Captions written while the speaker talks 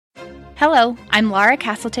Hello, I'm Laura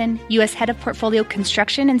Castleton, U.S. Head of Portfolio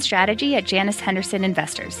Construction and Strategy at Janus Henderson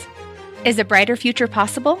Investors. Is a brighter future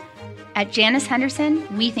possible? At Janus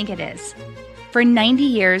Henderson, we think it is. For 90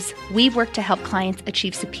 years, we've worked to help clients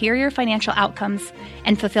achieve superior financial outcomes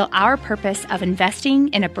and fulfill our purpose of investing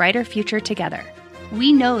in a brighter future together.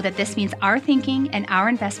 We know that this means our thinking and our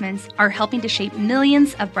investments are helping to shape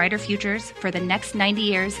millions of brighter futures for the next 90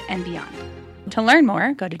 years and beyond. To learn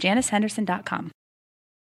more, go to janushenderson.com.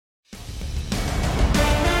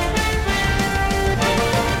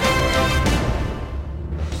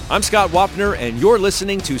 I'm Scott Wapner, and you're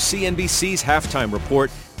listening to CNBC's Halftime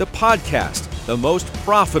Report, the podcast, the most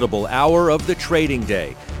profitable hour of the trading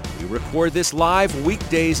day. We record this live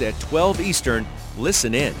weekdays at 12 Eastern.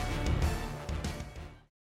 Listen in.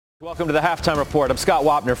 Welcome to the Halftime Report. I'm Scott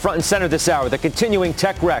Wapner. Front and center this hour, the continuing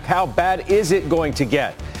tech wreck. How bad is it going to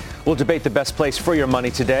get? We'll debate the best place for your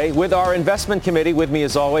money today with our investment committee. With me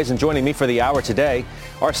as always, and joining me for the hour today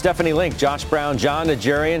are Stephanie Link, Josh Brown, John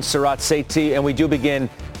Najarian, Sarat Sethi, and we do begin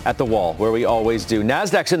at the wall, where we always do.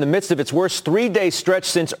 NASDAQ's in the midst of its worst three-day stretch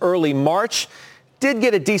since early March. Did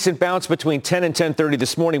get a decent bounce between 10 and 10:30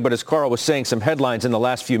 this morning, but as Carl was saying, some headlines in the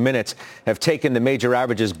last few minutes have taken the major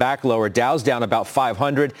averages back lower. Dow's down about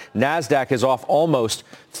 500. NASDAQ is off almost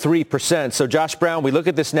 3%. So, Josh Brown, we look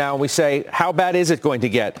at this now and we say, how bad is it going to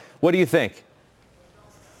get? What do you think?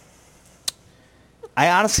 I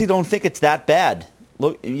honestly don't think it's that bad.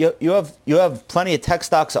 Look, you have plenty of tech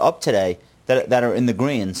stocks up today that are in the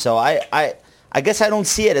green. So I guess I don't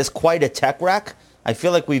see it as quite a tech wreck. I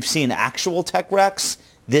feel like we've seen actual tech wrecks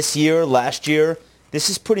this year, last year. This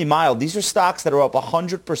is pretty mild. These are stocks that are up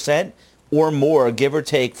 100% or more, give or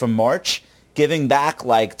take, from March, giving back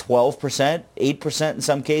like 12%, 8% in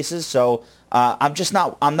some cases. So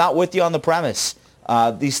I'm not with you on the premise.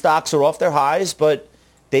 These stocks are off their highs, but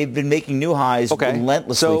they've been making new highs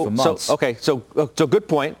relentlessly for months. So good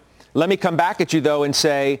point. Let me come back at you, though, and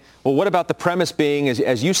say, well, what about the premise being,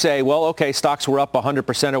 as you say, well, okay, stocks were up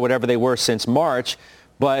 100% or whatever they were since March,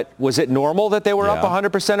 but was it normal that they were up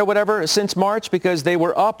 100% or whatever since March? Because they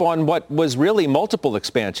were up on what was really multiple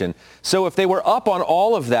expansion. So if they were up on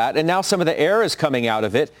all of that and now some of the air is coming out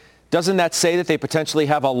of it, doesn't that say that they potentially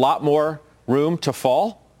have a lot more room to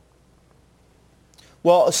fall?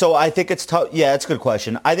 Well, so I think it's tough. Yeah, it's a good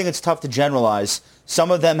question. I think it's tough to generalize. Some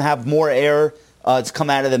of them have more air to come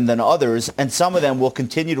out of them than others, and some of them will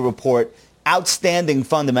continue to report outstanding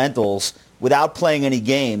fundamentals without playing any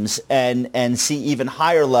games and see even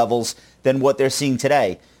higher levels than what they're seeing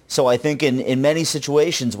today. So I think in many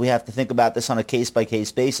situations we have to think about this on a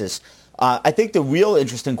case-by-case basis. I think the real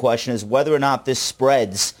interesting question is whether or not this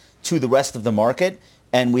spreads to the rest of the market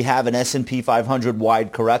and we have an S&P 500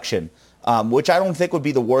 wide correction, which I don't think would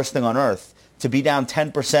be the worst thing on earth. To be down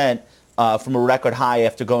 10% from a record high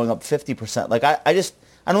after going up 50%. Like I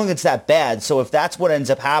don't think it's that bad. So if that's what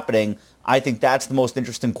ends up happening, I think that's the most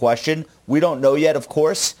interesting question. We don't know yet, of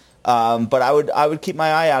course, but I would keep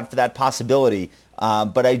my eye out for that possibility.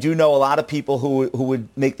 But I do know a lot of people who would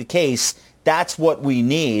make the case that's what we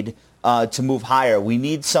need to move higher. We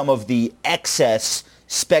need some of the excess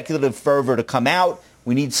speculative fervor to come out.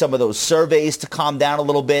 We need some of those surveys to calm down a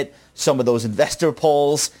little bit, some of those investor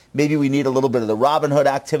polls. Maybe we need a little bit of the Robinhood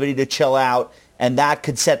activity to chill out, and that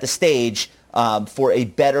could set the stage for a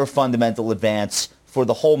better fundamental advance for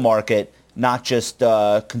the whole market, not just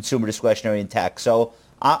consumer discretionary and tech. So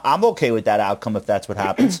I'm okay with that outcome if that's what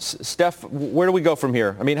happens. Steph, where do we go from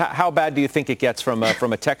here? I mean, how bad do you think it gets from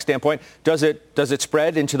a tech standpoint? Does it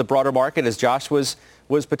spread into the broader market, as Josh was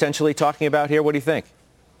potentially talking about here? What do you think?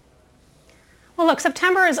 Well, look,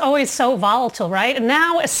 September is always so volatile, right? And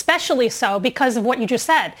now especially so because of what you just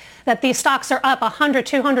said, that these stocks are up 100,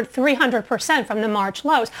 200, 300% from the March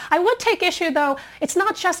lows. I would take issue, though, it's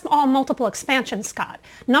not just all multiple expansion, Scott.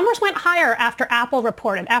 Numbers went higher after Apple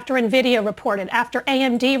reported, after NVIDIA reported, after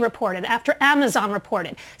AMD reported, after Amazon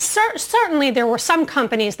reported. Certainly there were some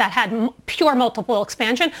companies that had pure multiple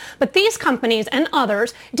expansion, but these companies and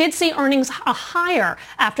others did see earnings higher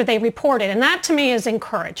after they reported, and that to me is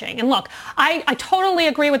encouraging. And look, I totally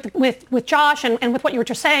agree with Josh and with what you were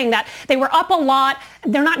just saying, that they were up a lot.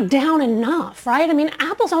 They're not down enough, right? I mean,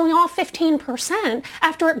 Apple's only off 15%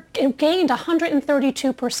 after it gained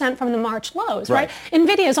 132% from the March lows, right?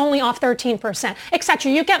 NVIDIA is only off 13%, et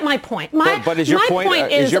cetera. You get my point. But is your point,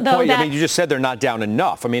 I mean, you just said they're not down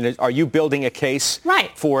enough. I mean, are you building a case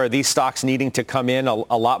for these stocks needing to come in a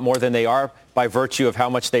lot more than they are by virtue of how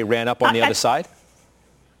much they ran up on the other side?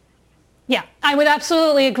 Yeah, I would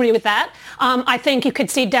absolutely agree with that. I think you could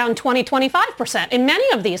see down 20, 25% in many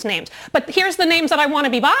of these names. But here's the names that I want to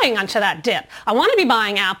be buying onto that dip. I want to be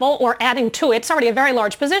buying Apple or adding to it. It's already a very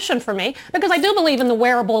large position for me because I do believe in the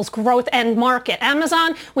wearables growth end market.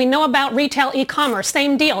 Amazon, we know about retail e-commerce,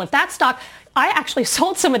 same deal. If that stock, I actually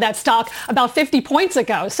sold some of that stock about 50 points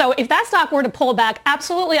ago. So if that stock were to pull back,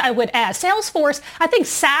 absolutely I would add. Salesforce, I think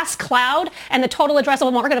SaaS cloud and the total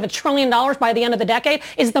addressable market of $1 trillion by the end of the decade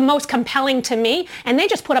is the most compelling to me. And they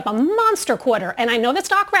just put up a monster quarter. And I know the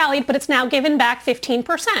stock rallied, but it's now given back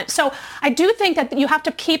 15%. So I do think that you have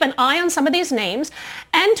to keep an eye on some of these names.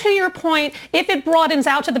 And to your point, if it broadens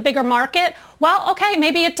out to the bigger market, well, okay,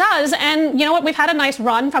 maybe it does. And you know what? We've had a nice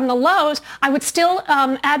run from the lows. I would still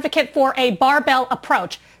advocate for a barbell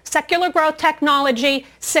approach. Secular growth technology,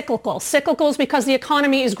 cyclical. Cyclicals because the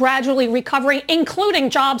economy is gradually recovering,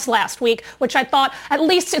 including jobs last week, which I thought at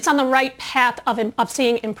least it's on the right path of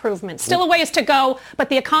seeing improvement. Still a ways to go, but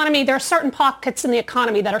the economy, there are certain pockets in the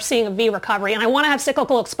economy that are seeing a V recovery, and I want to have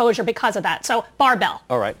cyclical exposure because of that. So barbell.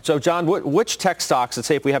 All right. So, John, which tech stocks, let's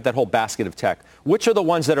say if we have that whole basket of tech, which are the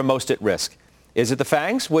ones that are most at risk? Is it the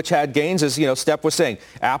FAANGs, which had gains, as Steph was saying?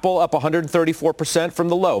 Apple up 134% from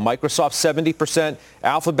the low. Microsoft 70%,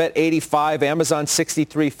 Alphabet 85%, Amazon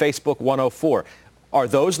 63%, Facebook 104%. Are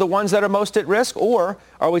those the ones that are most at risk? Or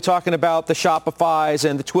are we talking about the Shopifys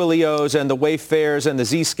and the Twilios and the Wayfairs and the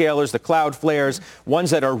Zscalers, the Cloudflares,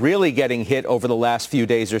 ones that are really getting hit over the last few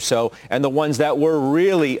days or so, and the ones that were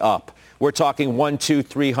really up? We're talking 100,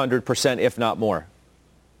 200, 300%, if not more.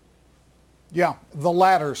 Yeah, the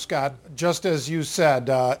latter, Scott. Just as you said,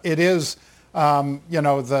 it is,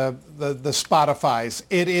 the Spotifys.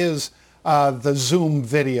 It is the Zoom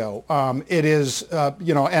video. It is,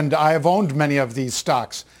 and I have owned many of these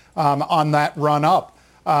stocks on that run up.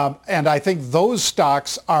 And I think those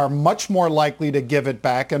stocks are much more likely to give it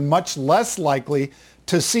back and much less likely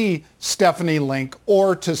to see Stephanie Link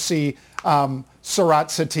or to see Sarat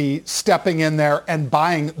Satie stepping in there and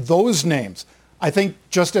buying those names. I think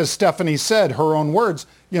just as Stephanie said, her own words,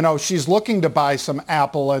 she's looking to buy some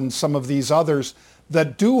Apple and some of these others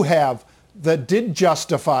that did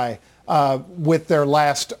justify with their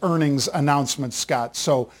last earnings announcements, Scott.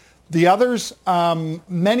 So the others,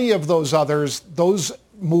 many of those others, those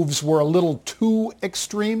moves were a little too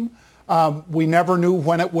extreme. We never knew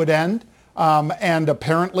when it would end. And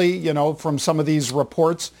apparently, from some of these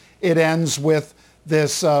reports, it ends with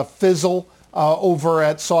this fizzle over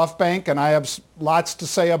at SoftBank, and I have lots to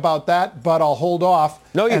say about that, but I'll hold off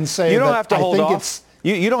and say you don't that have to hold off.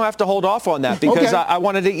 You don't have to hold off on that because okay. I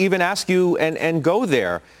wanted to even ask you and go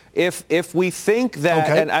there. If we think that,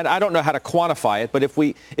 okay. and I don't know how to quantify it, but if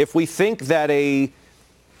we think that a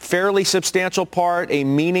fairly substantial part, a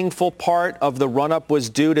meaningful part of the run-up was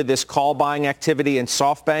due to this call buying activity in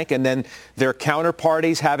SoftBank and then their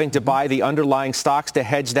counterparties having to buy the underlying stocks to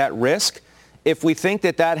hedge that risk, if we think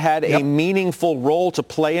that had a meaningful role to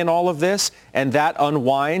play in all of this and that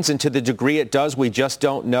unwinds, and to the degree it does, we just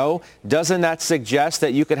don't know, doesn't that suggest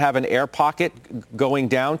that you could have an air pocket going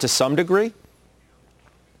down to some degree?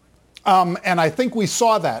 And I think we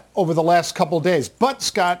saw that over the last couple of days. But,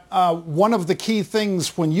 Scott, one of the key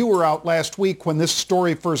things when you were out last week, when this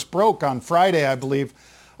story first broke on Friday, I believe,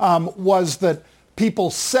 was that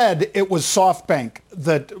people said it was SoftBank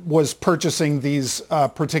that was purchasing these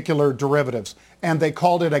particular derivatives, and they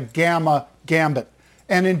called it a gamma gambit.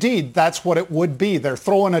 And indeed, that's what it would be. They're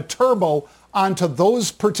throwing a turbo onto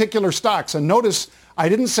those particular stocks. And notice, I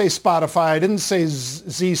didn't say Spotify, I didn't say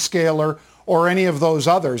Zscaler or any of those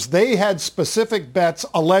others. They had specific bets,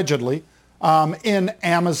 allegedly, in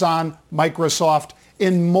Amazon, Microsoft,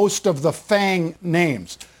 in most of the FAANG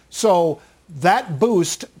names. So that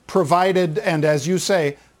boost provided, and as you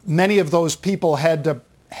say, many of those people had to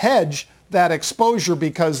hedge that exposure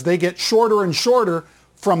because they get shorter and shorter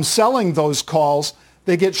from selling those calls.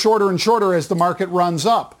 They get shorter and shorter as the market runs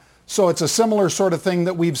up. So it's a similar sort of thing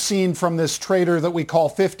that we've seen from this trader that we call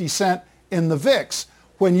 50 Cent in the VIX.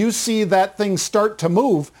 When you see that thing start to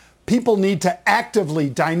move, people need to actively,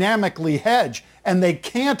 dynamically hedge, and they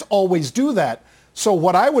can't always do that. So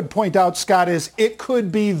what I would point out, Scott, is it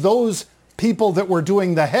could be those people that were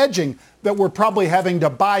doing the hedging that were probably having to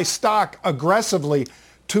buy stock aggressively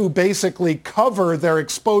to basically cover their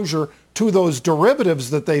exposure to those derivatives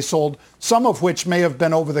that they sold, some of which may have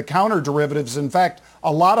been over-the-counter derivatives. In fact,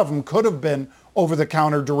 a lot of them could have been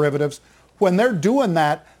over-the-counter derivatives. When they're doing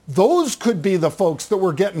that, those could be the folks that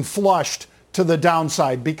were getting flushed to the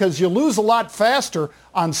downside, because you lose a lot faster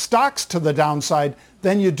on stocks to the downside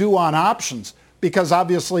than you do on options. Because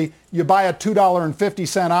obviously you buy a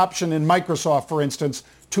 $2.50 option in Microsoft, for instance,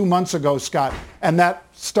 2 months ago, Scott, and that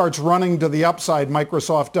starts running to the upside,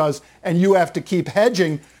 Microsoft does, and you have to keep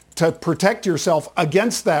hedging to protect yourself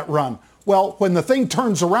against that run. Well, when the thing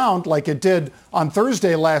turns around like it did on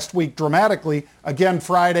Thursday last week dramatically, again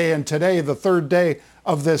Friday and today, the third day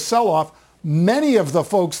of this sell-off, many of the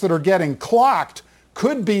folks that are getting clocked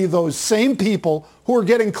could be those same people who are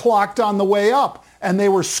getting clocked on the way up, and they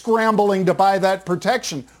were scrambling to buy that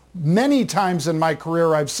protection. Many times in my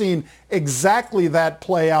career, I've seen exactly that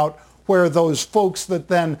play out, where those folks that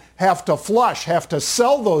then have to flush, have to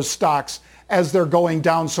sell those stocks as they're going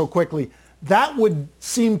down so quickly. That would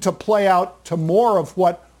seem to play out to more of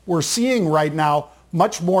what we're seeing right now,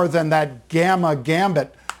 much more than that gamma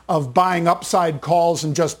gambit of buying upside calls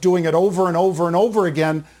and just doing it over and over and over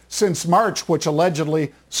again since March, which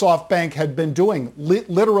allegedly SoftBank had been doing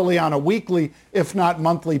literally on a weekly, if not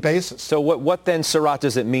monthly basis. So what then, Sarat,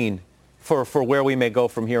 does it mean for where we may go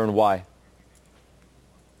from here and why?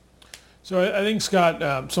 So I think,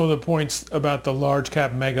 Scott, some of the points about the large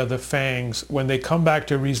cap mega, the FAANGs, when they come back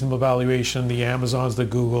to reasonable valuation, the Amazons, the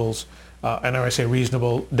Googles, and I say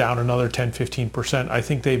reasonable, down another 10, 15%, I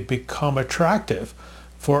think they become attractive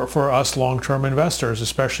for us long-term investors,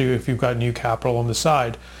 especially if you've got new capital on the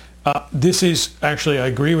side. This is actually, I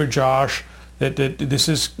agree with Josh, that this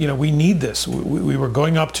is, we need this. We were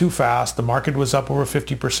going up too fast. The market was up over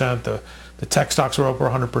 50%. The tech stocks were over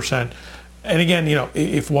 100%. And again,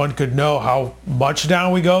 if one could know how much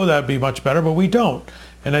down we go, that'd be much better, but we don't.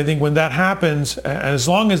 And I think when that happens, and as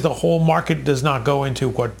long as the whole market does not go into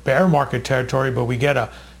what bear market territory, but we get a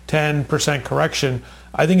 10% correction,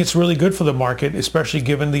 I think it's really good for the market, especially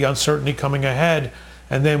given the uncertainty coming ahead.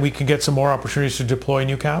 And then we can get some more opportunities to deploy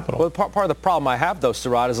new capital. Well, part of the problem I have, though,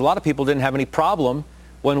 Sarat, is a lot of people didn't have any problem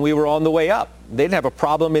when we were on the way up. They didn't have a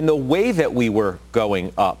problem in the way that we were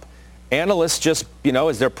going up. Analysts just,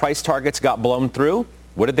 as their price targets got blown through,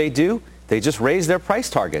 what did they do? They just raised their price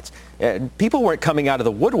targets. People weren't coming out of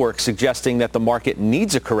the woodwork suggesting that the market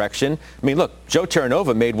needs a correction. I mean, look, Joe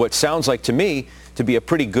Terranova made what sounds like to me to be a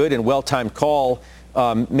pretty good and well-timed call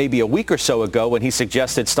maybe a week or so ago when he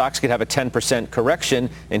suggested stocks could have a 10% correction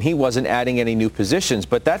and he wasn't adding any new positions.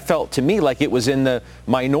 But that felt to me like it was in the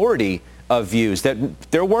minority of views, that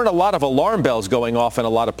there weren't a lot of alarm bells going off in a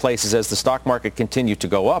lot of places as the stock market continued to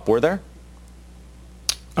go up, were there?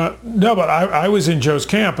 No, but I was in Joe's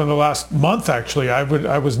camp in the last month, actually. I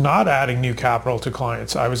was not adding new capital to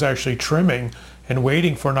clients. I was actually trimming and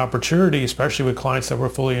waiting for an opportunity, especially with clients that were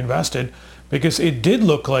fully invested, because it did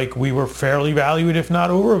look like we were fairly valued, if not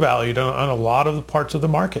overvalued, on a lot of the parts of the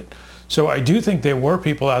market. So I do think there were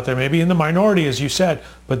people out there, maybe in the minority, as you said,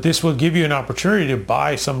 but this will give you an opportunity to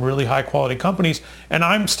buy some really high-quality companies. And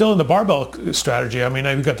I'm still in the barbell strategy. I mean,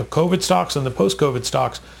 we've got the COVID stocks and the post-COVID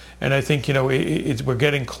stocks, and I think, we're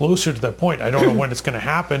getting closer to that point. I don't know when it's going to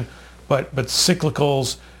happen, but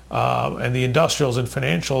cyclicals and the industrials and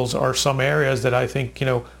financials are some areas that I think,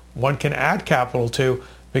 one can add capital to,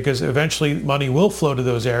 because eventually money will flow to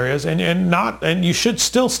those areas, and you should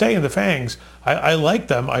still stay in the FAANGs. I like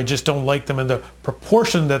them. I just don't like them in the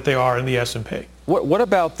proportion that they are in the S&P. What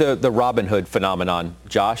about the Robinhood phenomenon,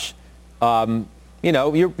 Josh?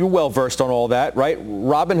 You're well versed on all that, right?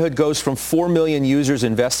 Robinhood goes from 4 million users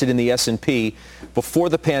invested in the S&P before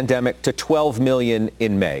the pandemic to 12 million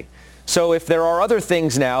in May. So if there are other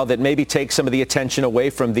things now that maybe take some of the attention away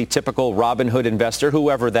from the typical Robinhood investor,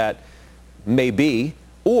 whoever that may be,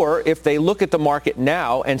 or if they look at the market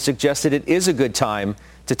now and suggest that it is a good time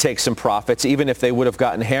to take some profits, even if they would have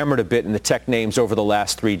gotten hammered a bit in the tech names over the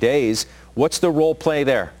last 3 days, what's the role play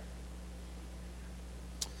there?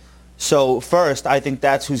 So first, I think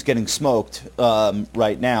that's who's getting smoked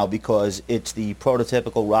right now, because it's the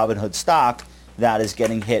prototypical Robinhood stock that is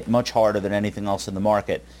getting hit much harder than anything else in the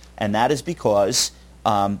market. And that is because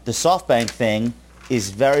the SoftBank thing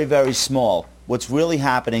is very, very small. What's really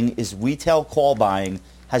happening is retail call buying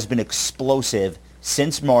has been explosive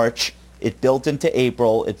since March. It built into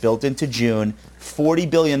April. It built into June. $40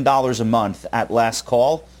 billion a month at last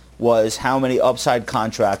call was how many upside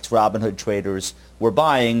contracts Robinhood traders were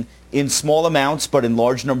buying in small amounts, but in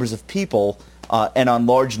large numbers of people and on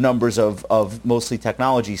large numbers of mostly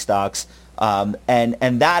technology stocks.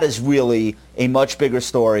 And that is really a much bigger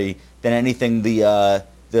story than anything the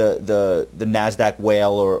NASDAQ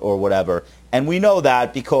whale or whatever. And we know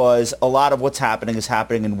that because a lot of what's happening is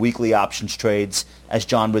happening in weekly options trades, as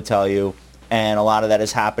John would tell you, and a lot of that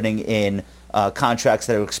is happening in contracts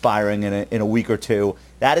that are expiring in a week or two.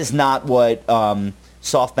 That is not what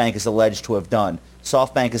SoftBank is alleged to have done.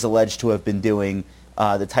 SoftBank is alleged to have been doing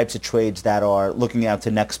the types of trades that are looking out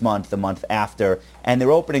to next month, the month after, and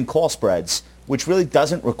they're opening call spreads, which really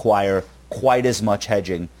doesn't require quite as much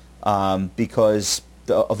hedging because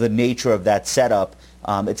of the nature of that setup.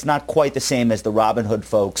 It's not quite the same as the Robinhood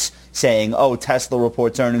folks saying, oh, Tesla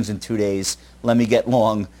reports earnings in 2 days. Let me get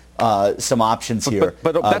long some options here.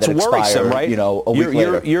 But that's that worrisome, expire, right? A week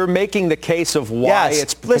later. You're making the case of why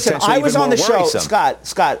it's listen, potentially I was even on the more show, worrisome.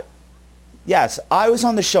 Scott. Yes, I was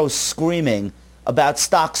on the show screaming about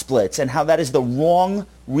stock splits and how that is the wrong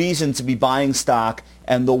reason to be buying stock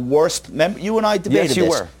and the worst. Remember, you and I debated yes, you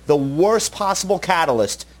this. Were. The worst possible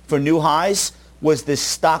catalyst for new highs was this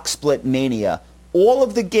stock split mania. All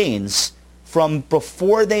of the gains from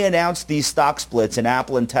before they announced these stock splits in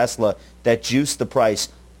Apple and Tesla that juiced the price,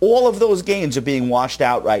 all of those gains are being washed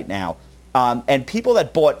out right now. And people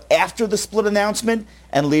that bought after the split announcement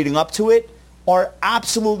and leading up to it are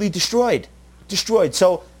absolutely destroyed.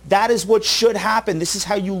 So that is what should happen. This is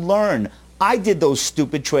how you learn. I did those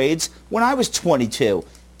stupid trades when I was 22.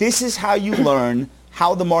 This is how you learn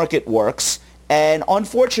how the market works. And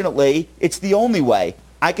unfortunately, it's the only way.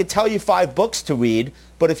 I could tell you 5 books to read,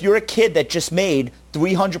 but if you're a kid that just made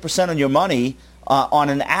 300% on your money on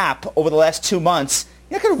an app over the last 2 months,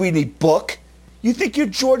 you're not going to read any book. You think you're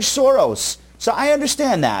George Soros. So I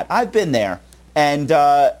understand that. I've been there. And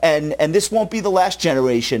this won't be the last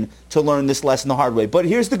generation to learn this lesson the hard way. But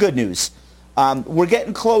here's the good news. We're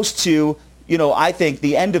getting close to, I think,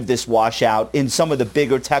 the end of this washout in some of the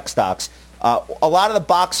bigger tech stocks. A lot of the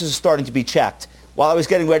boxes are starting to be checked. While I was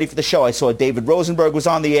getting ready for the show, I saw David Rosenberg was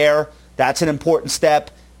on the air. That's an important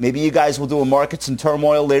step. Maybe you guys will do a Markets in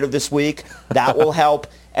Turmoil later this week. That will help.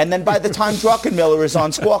 And then by the time Druckenmiller is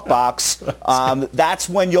on Squawk Box, that's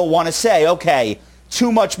when you'll want to say, okay,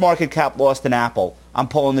 too much market cap lost in Apple. I'm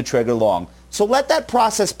pulling the trigger long. So let that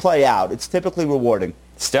process play out. It's typically rewarding.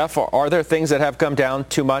 Steph, are there things that have come down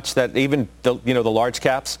too much that even the large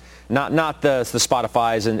caps, not the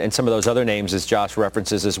Spotifys and some of those other names as Josh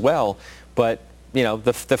references as well, but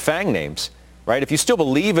the FAANG names, right? If you still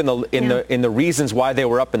believe in the reasons why they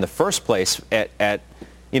were up in the first place at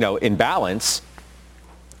in balance,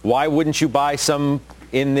 why wouldn't you buy some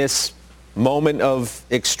in this moment of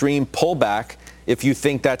extreme pullback if you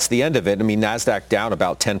think that's the end of it? I mean, NASDAQ down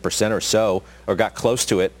about 10% or so, or got close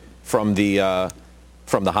to it from the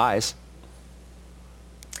highs.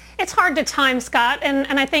 It's hard to time, Scott,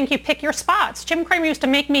 and I think you pick your spots. Jim Cramer used to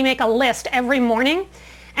make me make a list every morning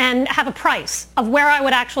and have a price of where I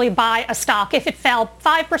would actually buy a stock. If it fell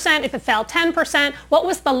 5%, if it fell 10%, what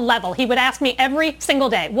was the level? He would ask me every single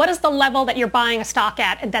day, what is the level that you're buying a stock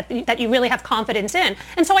at that you really have confidence in?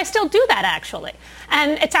 And so I still do that, actually.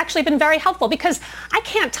 And it's actually been very helpful because I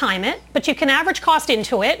can't time it, but you can average cost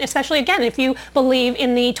into it, especially, again, if you believe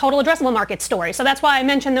in the total addressable market story. So that's why I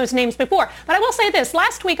mentioned those names before. But I will say this.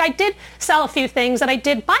 Last week, I did sell a few things and I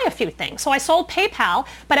did buy a few things. So I sold PayPal,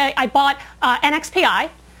 but I bought NXPI.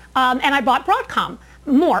 And I bought Broadcom,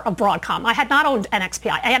 more of Broadcom. I had not owned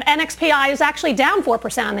NXPI. NXPI is actually down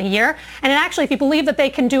 4% on the year. And actually, if you believe that they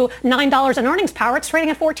can do $9 in earnings power, it's trading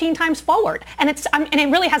at 14 times forward. And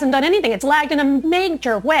it really hasn't done anything. It's lagged in a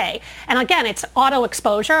major way. And again, it's auto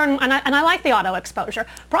exposure, and I like the auto exposure.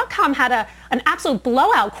 Broadcom had an absolute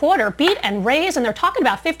blowout quarter, beat and raise, and they're talking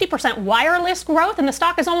about 50% wireless growth, and the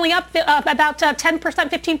stock is only up about 10%,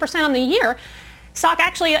 15% on the year. Stock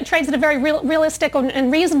actually trades at a very realistic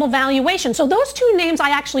and reasonable valuation. So those two names I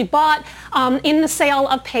actually bought in the sale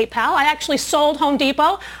of PayPal. I actually sold Home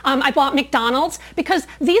Depot. I bought McDonald's because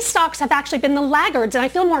these stocks have actually been the laggards, and I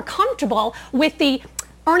feel more comfortable with the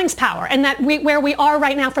earnings power, and that where we are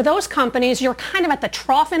right now for those companies, you're kind of at the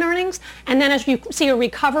trough in earnings, and then as you see a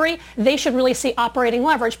recovery, they should really see operating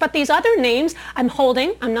leverage. But these other names I'm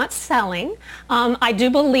holding, I'm not selling. I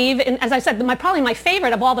do believe in, as I said, probably my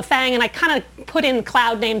favorite of all the FAANG, and I kind of put in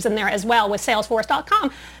cloud names in there as well with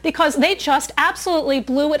Salesforce.com, because they just absolutely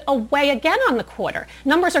blew it away again on the quarter.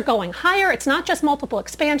 Numbers are going higher. It's not just multiple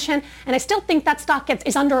expansion, and I still think that stock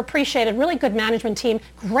is underappreciated. Really good management team,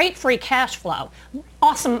 great free cash flow.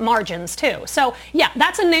 Awesome margins too. So yeah,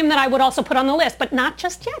 that's a name that I would also put on the list, but not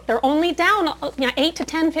just yet. They're only down 8 to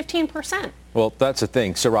 10, 15%. Well, that's the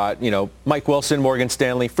thing, Sarat. Mike Wilson, Morgan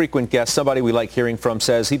Stanley, frequent guest, somebody we like hearing from,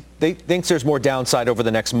 says he thinks there's more downside over the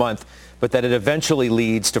next month, but that it eventually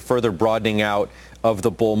leads to further broadening out of the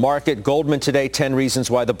bull market. Goldman today, 10 reasons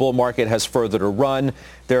why the bull market has further to run.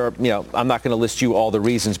 There are, I'm not going to list you all the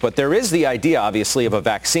reasons, but there is the idea, obviously, of a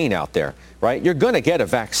vaccine out there, right? You're going to get a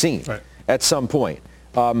vaccine at some point.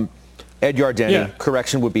 Ed Yardeni,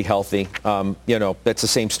 correction would be healthy. That's the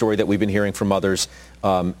same story that we've been hearing from others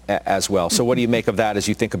as well. So what do you make of that as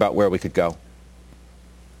you think about where we could go?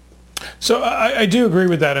 So I do agree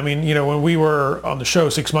with that. I mean, when we were on the show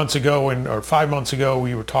 6 months ago or 5 months ago,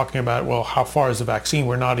 we were talking about, well, how far is the vaccine?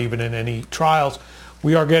 We're not even in any trials.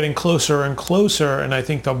 We are getting closer and closer, and I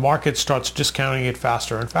think the market starts discounting it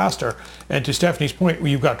faster and faster. And to Stephanie's point,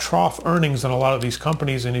 you've got trough earnings on a lot of these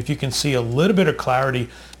companies, and if you can see a little bit of clarity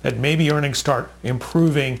that maybe earnings start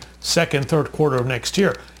improving second, third quarter of next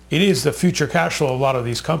year, it is the future cash flow of a lot of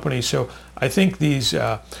these companies. So I think these,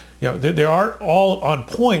 they are all on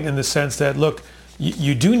point in the sense that, look,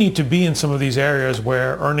 you do need to be in some of these areas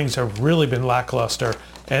where earnings have really been lackluster,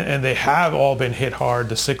 and they have all been hit hard,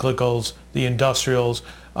 the cyclicals, the industrials,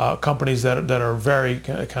 companies that are very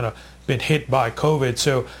kind of been hit by COVID.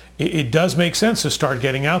 So it does make sense to start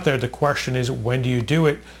getting out there. The question is, when do you do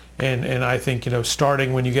it? And I think,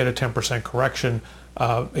 starting when you get a 10% correction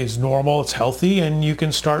is normal, it's healthy, and you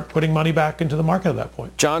can start putting money back into the market at that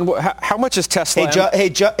point. John, how much is Tesla? Hey,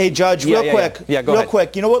 Judge, real quick. Yeah, go ahead. Real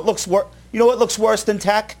quick. You know what looks worse than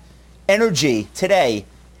tech? Energy today.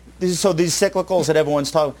 So these cyclicals that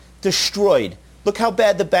everyone's talking, destroyed. Look how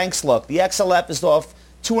bad the banks look. The XLF is off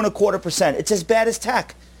 2.25%. It's as bad as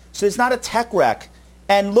tech. So it's not a tech wreck.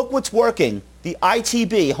 And look what's working. The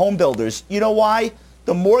ITB, home builders. You know why?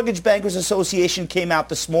 The Mortgage Bankers Association came out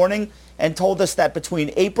this morning and told us that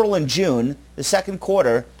between April and June, the second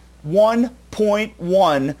quarter,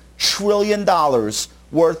 $1.1 trillion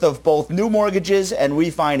worth of both new mortgages and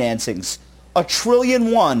refinancings. $1.1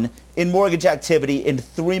 trillion in mortgage activity in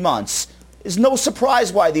 3 months. There's no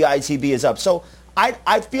surprise why the ITB is up. So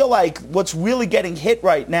I feel like what's really getting hit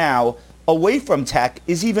right now away from tech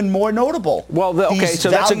is even more notable. Well,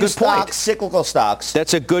 so that's a good point. Cyclical stocks.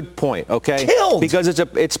 That's a good point, okay? Killed. Because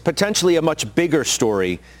it's potentially a much bigger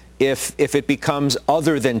story if it becomes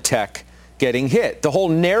other than tech getting hit. The whole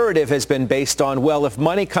narrative has been based on, well, if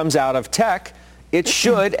money comes out of tech, it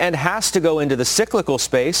should and has to go into the cyclical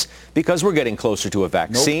space because we're getting closer to a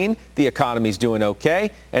vaccine. Nope. The economy's doing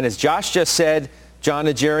okay. And as Josh just said, John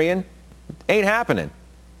Najarian, ain't happening.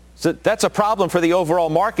 So that's a problem for the overall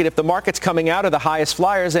market. If the market's coming out of the highest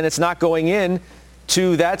flyers and it's not going in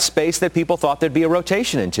to that space that people thought there'd be a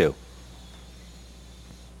rotation into.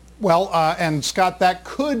 Well, and Scott, that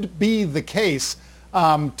could be the case.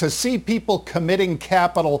 To see people committing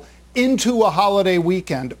capital into a holiday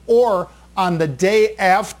weekend or on the day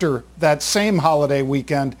after that same holiday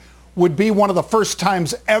weekend would be one of the first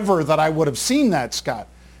times ever that I would have seen that, Scott.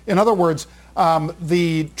 In other words,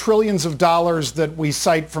 the trillions of dollars that we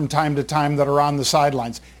cite from time to time that are on the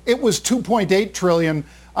sidelines. It was $2.8 trillion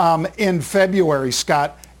in February,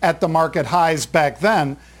 Scott, at the market highs back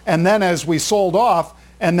then. And then as we sold off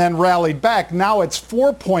and then rallied back, now it's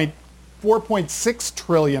 $4.6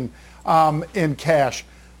 trillion in cash.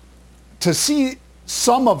 To see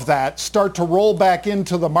some of that start to roll back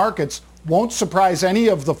into the markets won't surprise any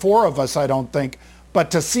of the four of us, I don't think. But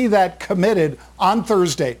to see that committed on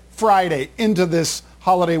Thursday, Friday, into this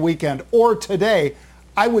holiday weekend, or today,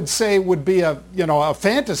 I would say would be a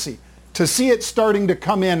fantasy. To see it starting to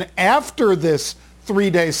come in after this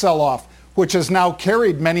 3-day sell-off, which has now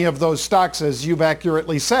carried many of those stocks, as you've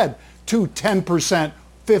accurately said, to 10%,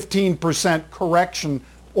 15% correction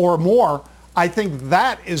or more, I think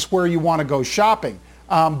that is where you want to go shopping.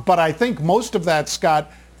 But I think most of that,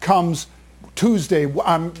 Scott, comes Wednesday,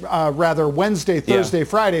 Thursday,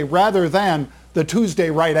 Friday, rather than the Tuesday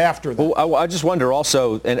right after that. Well, I just wonder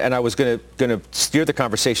also, and I was going to steer the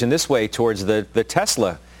conversation this way towards the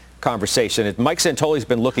Tesla conversation. Mike Santoli's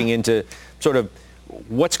been looking into sort of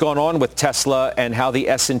what's gone on with Tesla and how the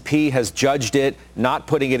S&P has judged it, not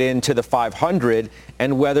putting it into the 500,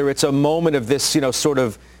 and whether it's a moment of this, sort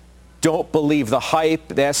of don't believe the hype.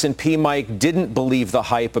 The S&P, Mike, didn't believe the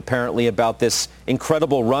hype, apparently, about this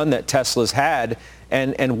incredible run that Tesla's had,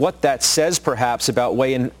 and what that says, perhaps, about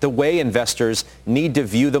the way investors need to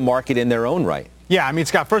view the market in their own right. Yeah, I mean,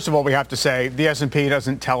 Scott, first of all, we have to say the S&P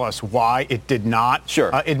doesn't tell us why it did not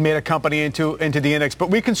admit a company into the index. But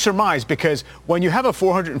we can surmise, because when you have a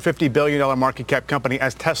 $450 billion market cap company,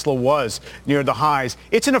 as Tesla was near the highs,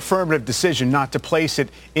 it's an affirmative decision not to place it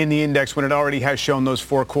in the index when it already has shown those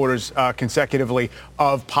 4 quarters consecutively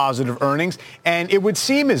of positive earnings. And it would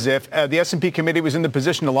seem as if the S&P committee was in the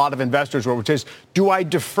position a lot of investors were, which is, do I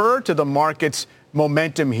defer to the market's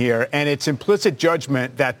momentum here and its implicit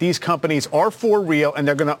judgment that these companies are for real and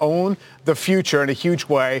they're going to own the future in a huge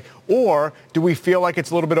way, or do we feel like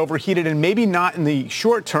it's a little bit overheated and maybe not in the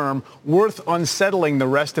short term worth unsettling the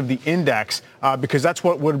rest of the index, because that's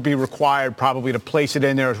what would be required probably to place it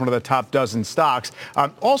in there as one of the top dozen stocks.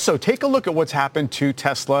 Also, take a look at what's happened to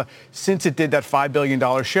Tesla since it did that $5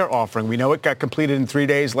 billion share offering. We know it got completed in 3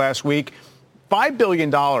 days last week. $5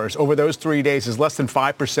 billion over those 3 days is less than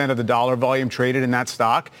 5% of the dollar volume traded in that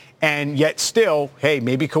stock. And yet still, hey,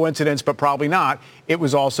 maybe coincidence, but probably not, it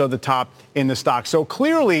was also the top in the stock. So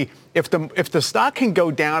clearly, if the stock can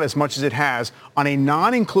go down as much as it has on a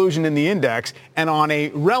non-inclusion in the index and on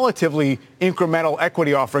a relatively incremental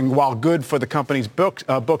equity offering, while good for the company's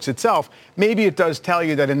books itself, maybe it does tell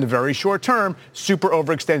you that in the very short term, super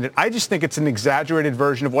overextended. I just think it's an exaggerated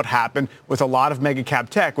version of what happened with a lot of mega cap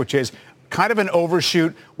tech, which is kind of an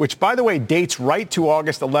overshoot, which, by the way, dates right to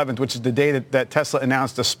August 11th, which is the day that Tesla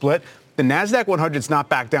announced a split. The NASDAQ 100 is not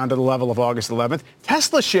back down to the level of August 11th.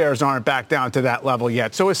 Tesla shares aren't back down to that level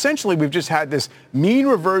yet. So essentially, we've just had this mean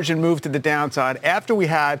reversion move to the downside after we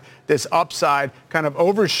had this upside kind of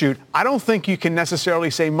overshoot. I don't think you can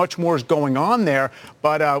necessarily say much more is going on there.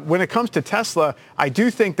 But when it comes to Tesla, I do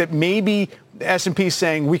think that maybe the S&P is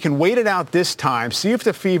saying we can wait it out this time, see if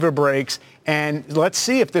the fever breaks, and let's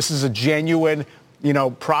see if this is a genuine,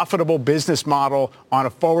 profitable business model on a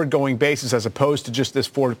forward-going basis as opposed to just this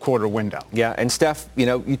fourth-quarter window. Yeah, and Steph,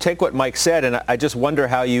 you take what Mike said, and I just wonder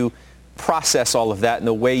how you process all of that and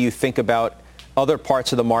the way you think about other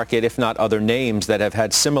parts of the market, if not other names that have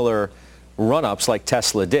had similar run-ups like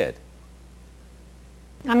Tesla did.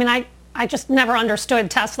 I mean, I just never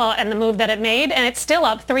understood Tesla and the move that it made, and it's still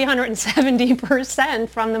up 370%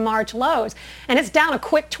 from the March lows, and it's down a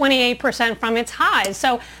quick 28% from its highs.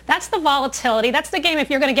 So that's the volatility. That's the game. If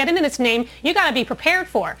you're going to get into this name, you got to be prepared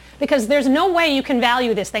for, because there's no way you can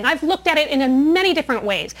value this thing. I've looked at it in many different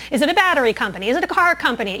ways. Is it a battery company? Is it a car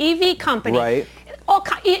company? EV company? Right. All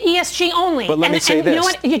ESG only. But let me say this. You know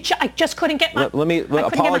what? I just couldn't get my. Let me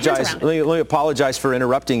apologize. Let me apologize for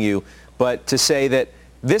interrupting you, but to say that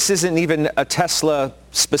this isn't even a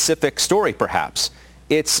Tesla-specific story, perhaps.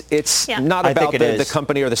 It's not about the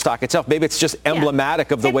company or the stock itself. Maybe it's just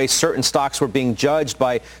emblematic of the way certain stocks were being judged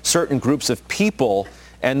by certain groups of people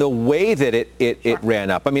and the way that it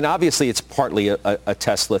ran up. I mean, obviously, it's partly a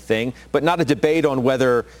Tesla thing, but not a debate on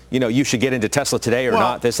whether, you should get into Tesla today or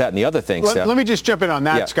not, this, that, and the other thing. Let me just jump in on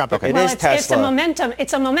that, Scott. Okay. Well, it is Tesla.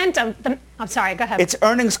 It's a momentum. I'm sorry, go ahead. It's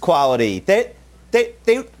earnings quality.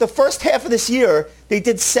 The first half of this year, they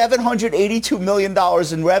did $782 million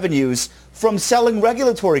in revenues from selling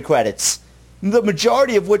regulatory credits, the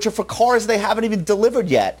majority of which are for cars they haven't even delivered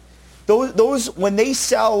yet. Those when they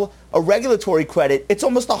sell a regulatory credit, it's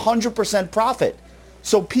almost 100% profit.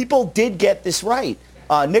 So people did get this right.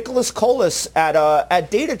 Nicholas Colas at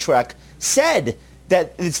DataTrek said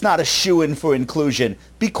that it's not a shoo-in for inclusion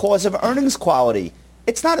because of earnings quality.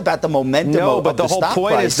 It's not about the momentum of the stock price. No, but the whole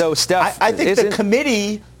point is, though, Steph, I think the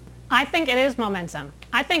committee... I think it is momentum.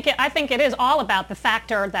 I think it is all about the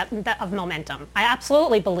factor of momentum. I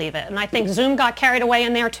absolutely believe it. And I think Zoom got carried away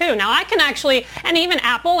in there, too. Now, I can actually, and even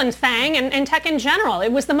Apple and FAANG and tech in general,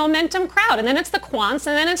 it was the momentum crowd. And then it's the quants,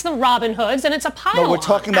 and then it's the Robin Hoods, and it's a pile. But we're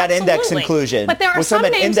talking about index inclusion. But there are some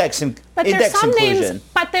names, index inclusion.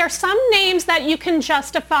 But there are some names that you can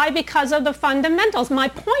justify because of the fundamentals. My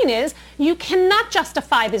point is, you cannot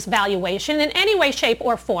justify this valuation in any way, shape,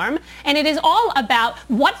 or form. And it is all about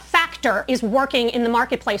what factor is working in the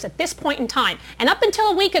marketplace at this point in time. And up until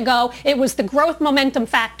a week ago, it was the growth momentum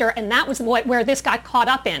factor, and that was where this got caught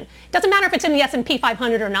up in. It doesn't matter if it's in the S&P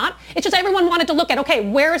 500 or not. It's just everyone wanted to look at, okay,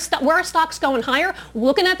 where are stocks going higher?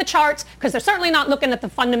 Looking at the charts, because they're certainly not looking at the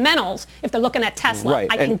fundamentals if they're looking at Tesla. Right.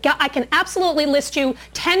 I can absolutely list you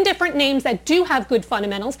 10 different names that do have good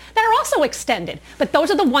fundamentals that are also extended. But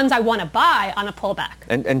those are the ones I want to buy on a pullback.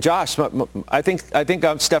 And Josh, I think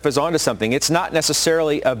Steph is onto something. It's not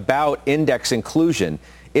necessarily about index inclusion.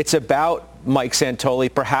 It's about, Mike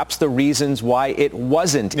Santoli, perhaps the reasons why it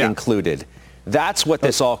wasn't included. That's what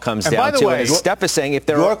this all comes down to. And as Steph is saying, if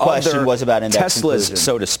there are other was about index Teslas, inclusion.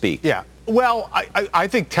 so to speak. Yeah. Well, I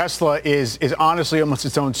think Tesla is honestly almost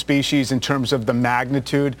its own species in terms of the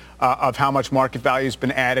magnitude of how much market value has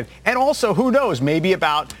been added. And also, who knows, maybe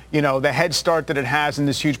about, the head start that it has in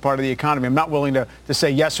this huge part of the economy. I'm not willing to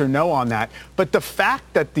say yes or no on that. But the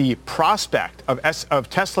fact that the prospect of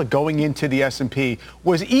Tesla going into the S&P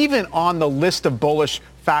was even on the list of bullish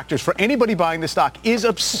factors for anybody buying the stock is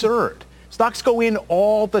absurd. Stocks go in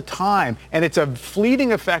all the time, and it's a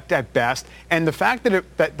fleeting effect at best. And the fact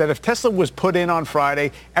that if Tesla was put in on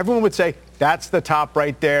Friday, everyone would say, that's the top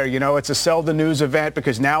right there. It's a sell the news event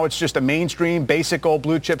because now it's just a mainstream, basic old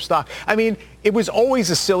blue chip stock. I mean, it was always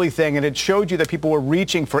a silly thing, and it showed you that people were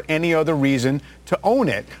reaching for any other reason to own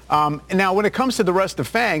it. And now, when it comes to the rest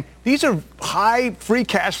of FAANG, these are high free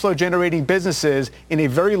cash flow generating businesses in a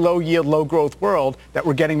very low yield, low growth world that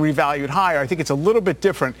were getting revalued higher. I think it's a little bit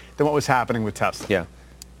different than what was happening with Tesla. Yeah.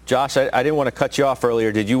 Josh, I didn't want to cut you off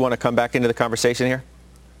earlier. Did you want to come back into the conversation here?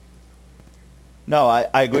 No,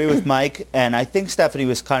 I agree with Mike, and I think Stephanie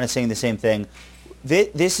was kind of saying the same thing.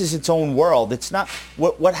 This is its own world. It's not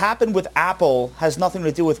what happened with Apple has nothing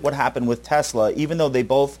to do with what happened with Tesla, even though they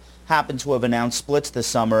both happen to have announced splits this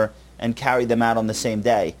summer and carried them out on the same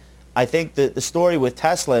day. I think the story with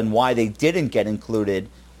Tesla and why they didn't get included,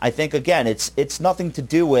 I think, again, it's nothing to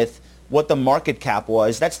do with what the market cap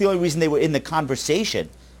was. That's the only reason they were in the conversation.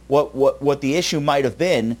 What the issue might have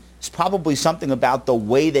been is probably something about the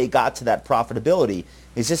way they got to that profitability.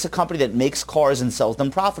 Is this a company that makes cars and sells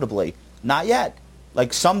them profitably? Not yet.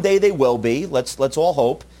 Like someday they will be. Let's all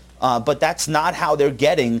hope. But that's not how they're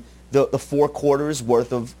getting the 4 quarters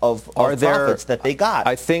worth of profits that they got.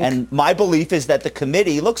 I think, and my belief is that the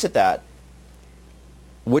committee looks at that.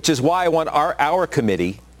 Which is why I want our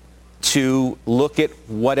committee to look at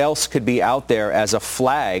what else could be out there as a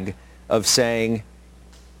flag of saying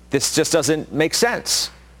this just doesn't make sense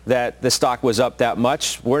that the stock was up that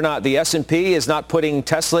much. The S&P is not putting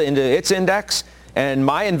Tesla into its index, and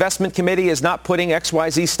my investment committee is not putting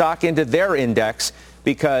XYZ stock into their index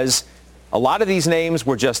because a lot of these names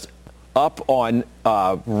were just up on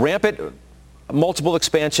rampant multiple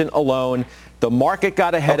expansion alone. The market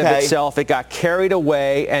got ahead of itself. It got carried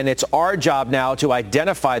away, and it's our job now to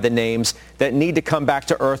identify the names that need to come back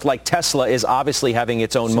to earth, like Tesla is obviously having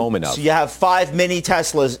its own moment of. So you have 5 mini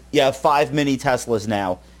Teslas. You have 5 mini Teslas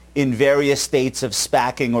now in various states of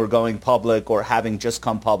SPACing or going public or having just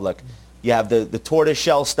come public. You have the tortoise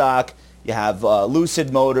shell stock. You have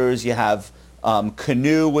Lucid Motors. You have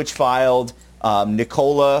Canoo, which filed.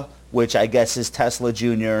 Nikola, which I guess is Tesla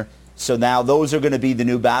Jr. So now those are going to be the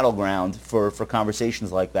new battleground for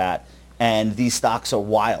conversations like that. And these stocks are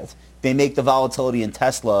wild. They make the volatility in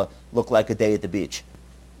Tesla look like a day at the beach.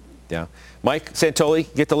 Yeah. Mike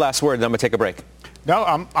Santoli, get the last word, and I'm going to take a break.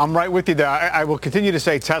 No, I'm right with you there. I will continue to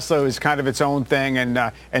say Tesla is kind of its own thing, and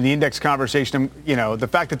the index conversation, the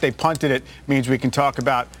fact that they punted it means we can talk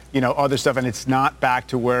about, other stuff, and it's not back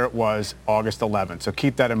to where it was August 11th. So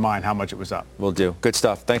keep that in mind, how much it was up. Will do. Good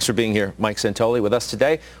stuff. Thanks for being here, Mike Santoli, with us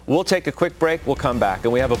today. We'll take a quick break. We'll come back,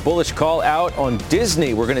 and we have a bullish call out on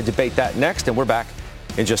Disney. We're going to debate that next, and we're back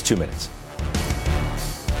in just 2 minutes.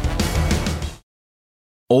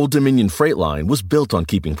 Old Dominion Freight Line was built on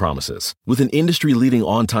keeping promises. With an industry-leading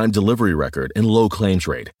on-time delivery record and low claims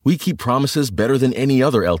rate, we keep promises better than any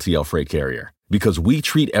other LTL freight carrier because we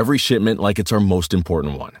treat every shipment like it's our most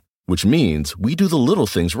important one, which means we do the little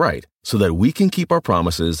things right so that we can keep our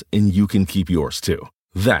promises and you can keep yours too.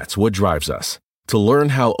 That's what drives us. To learn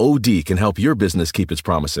how OD can help your business keep its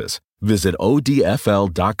promises, visit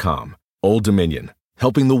odfl.com. Old Dominion,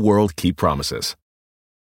 helping the world keep promises.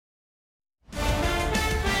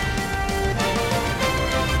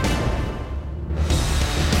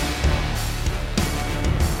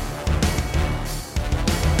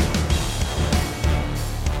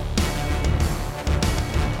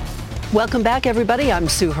 Welcome back, everybody. I'm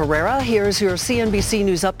Sue Herrera. Here's your CNBC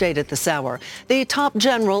News update at this hour. The top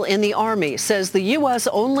general in the Army says the U.S.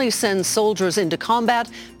 only sends soldiers into combat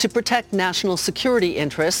to protect national security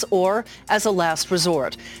interests or as a last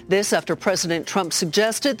resort. This after President Trump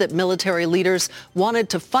suggested that military leaders wanted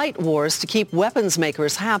to fight wars to keep weapons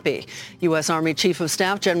makers happy. U.S. Army Chief of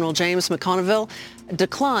Staff General James McConnell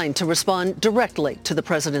declined to respond directly to the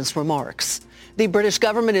president's remarks. The British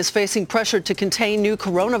government is facing pressure to contain new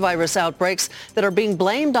coronavirus outbreaks that are being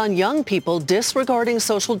blamed on young people disregarding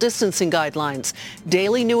social distancing guidelines.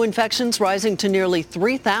 Daily new infections rising to nearly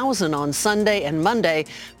 3,000 on Sunday and Monday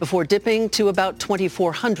before dipping to about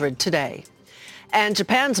 2,400 today. And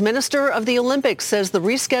Japan's Minister of the Olympics says the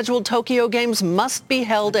rescheduled Tokyo Games must be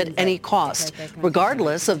held at any cost,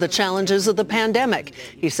 regardless of the challenges of the pandemic.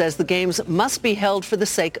 He says the Games must be held for the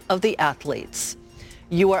sake of the athletes.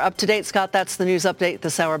 You are up to date, Scott. That's the news update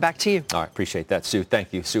this hour. Back to you. All right. Appreciate that, Sue.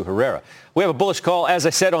 Thank you, Sue Herrera. We have a bullish call, as I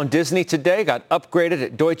said, on Disney today. Got upgraded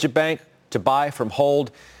at Deutsche Bank to buy from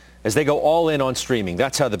hold as they go all in on streaming.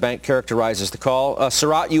 That's how the bank characterizes the call.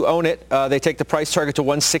 Surratt, you own it. They take the price target to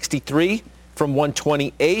 163 from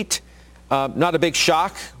 128. Not a big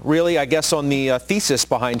shock, really, I guess, on the thesis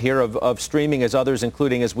behind here of streaming, as others,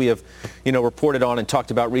 including, as we have, reported on and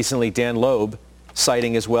talked about recently, Dan Loeb,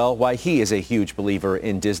 citing as well why he is a huge believer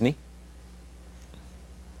in Disney.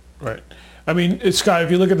 Right. I mean, Scott,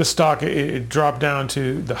 if you look at the stock, it dropped down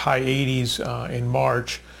to the high 80s in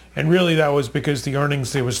March. And really that was because the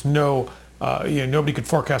earnings, there was nobody could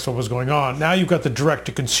forecast what was going on. Now you've got the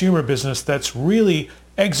direct-to-consumer business that's really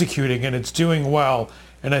executing and it's doing well.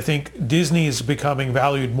 And I think Disney is becoming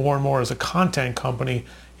valued more and more as a content company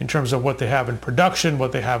in terms of what they have in production,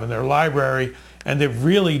 what they have in their library, and they've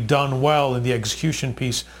really done well in the execution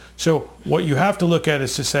piece. So what you have to look at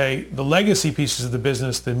is to say the legacy pieces of the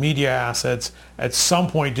business, the media assets, at some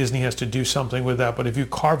point Disney has to do something with that. But if you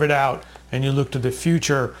carve it out and you look to the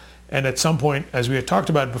future, and at some point, as we had talked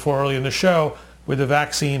about before earlier in the show, with the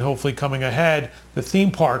vaccine hopefully coming ahead, the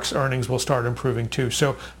theme parks earnings will start improving too.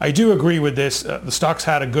 So I do agree with this. The stock's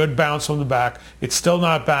had a good bounce from the back. It's still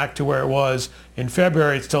not back to where it was in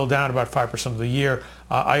February. It's still down about 5% of the year.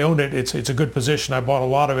 I own it. It's a good position. I bought a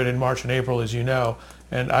lot of it in March and April, as you know,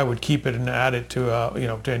 and I would keep it and add it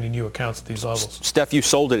to to any new accounts at these levels. Steph, you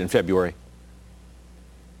sold it in February.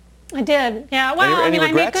 I did. Yeah. Well, any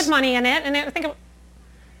I made good money in it, and I think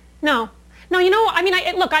no. No,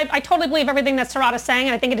 I totally believe everything that Sarata's saying,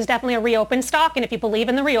 and I think it is definitely a reopen stock. And if you believe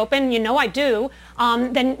in the reopen, I do,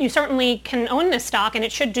 then you certainly can own this stock, and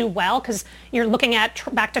it should do well because you're looking at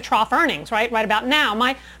back to trough earnings, right about now.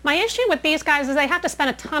 My issue with these guys is they have to spend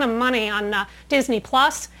a ton of money on Disney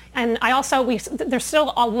Plus. And there's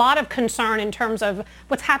still a lot of concern in terms of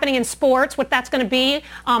what's happening in sports, what that's going to be.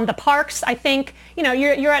 The parks, I think,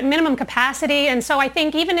 you're at minimum capacity. And so I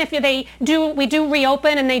think even if we do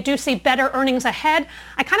reopen and they do see better earnings ahead,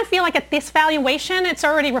 I kind of feel like at this valuation, it's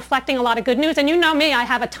already reflecting a lot of good news. And you know me, I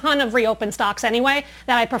have a ton of reopen stocks anyway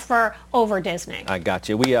that I prefer over Disney. I got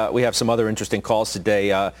you. We have some other interesting calls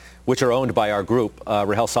today, which are owned by our group.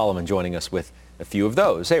 Rahel Solomon joining us with a few of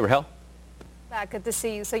those. Hey, Rahel. Good to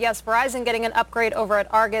see you. So yes, Verizon getting an upgrade over at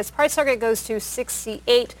Argus. Price target goes to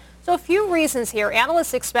 68. So a few reasons here.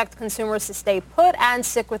 Analysts expect consumers to stay put and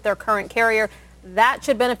stick with their current carrier. That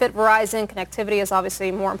should benefit Verizon. Connectivity is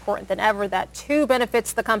obviously more important than ever. That too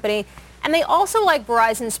benefits the company. And they also like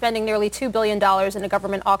Verizon spending nearly $2 billion in a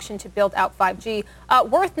government auction to build out 5G.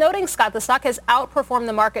 Worth noting, Scott, the stock has outperformed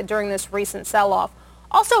the market during this recent sell-off.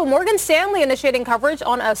 Also, Morgan Stanley initiating coverage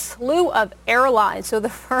on a slew of airlines. So the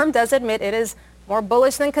firm does admit it is more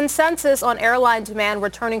bullish than consensus on airline demand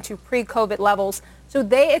returning to pre-COVID levels. So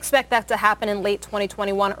they expect that to happen in late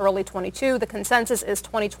 2021, early 22. The consensus is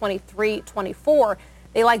 2023-24.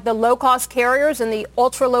 They like the low-cost carriers and the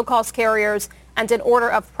ultra-low-cost carriers, and in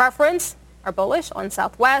order of preference are bullish on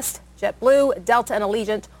Southwest, JetBlue, Delta, and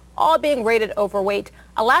Allegiant, all being rated overweight.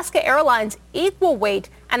 Alaska Airlines equal weight,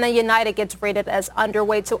 and then United gets rated as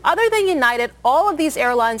underweight. So other than United, all of these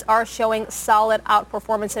airlines are showing solid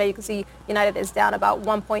outperformance today. You can see United is down about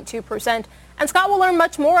 1.2%. And Scott will learn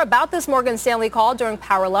much more about this Morgan Stanley call during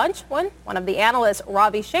Power Lunch when one of the analysts,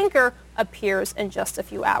 Ravi Shankar, appears in just a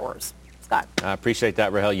few hours. Scott. I appreciate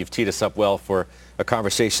that, Rahel. You've teed us up well for a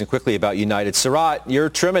conversation quickly about United. Sarat, you're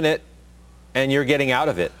trimming it, and you're getting out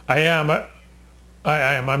of it. I am.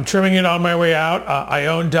 I'm trimming it on my way out. I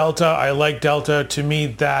own Delta. I like Delta. To me,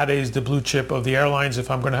 that is the blue chip of the airlines.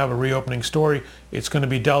 If I'm going to have a reopening story, it's going to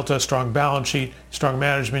be Delta, strong balance sheet, strong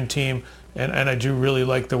management team. And I do really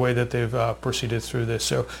like the way that they've proceeded through this.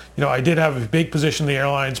 So, I did have a big position in the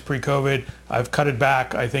airlines pre-COVID. I've cut it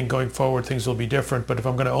back. I think going forward, things will be different. But if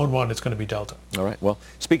I'm going to own one, it's going to be Delta. All right. Well,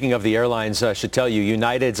 speaking of the airlines, I should tell you,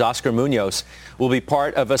 United's Oscar Munoz will be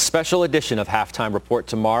part of a special edition of Halftime Report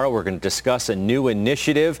tomorrow. We're going to discuss a new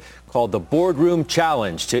initiative called the Boardroom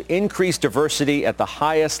Challenge to increase diversity at the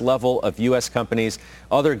highest level of U.S. companies.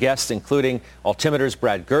 Other guests, including Altimeter's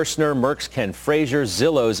Brad Gerstner, Merck's Ken Frazier,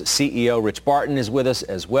 Zillow's CEO Rich Barton is with us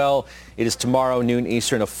as well. It is tomorrow, noon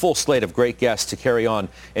Eastern, a full slate of great guests to carry on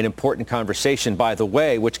an important conversation, by the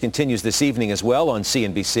way, which continues this evening as well on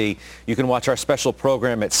CNBC. You can watch our special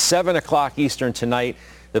program at 7 o'clock Eastern tonight.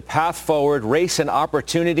 The Path Forward, Race and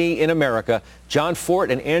Opportunity in America. John Fort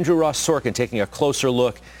and Andrew Ross Sorkin taking a closer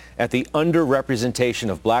look at the underrepresentation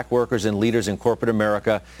of black workers and leaders in corporate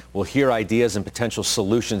America. We'll hear ideas and potential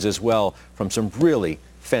solutions as well from some really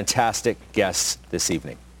fantastic guests this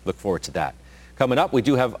evening. Look forward to that. Coming up, we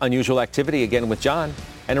do have unusual activity again with John.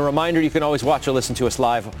 And a reminder, you can always watch or listen to us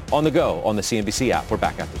live on the go on the CNBC app. We're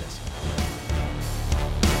back after this.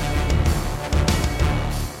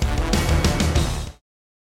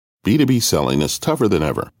 B2B selling is tougher than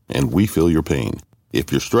ever, and we feel your pain.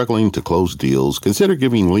 If you're struggling to close deals, consider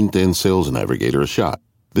giving LinkedIn Sales Navigator a shot.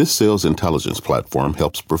 This sales intelligence platform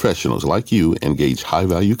helps professionals like you engage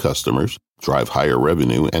high-value customers, drive higher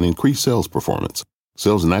revenue, and increase sales performance.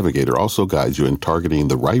 Sales Navigator also guides you in targeting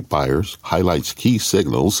the right buyers, highlights key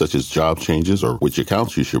signals such as job changes or which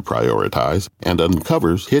accounts you should prioritize, and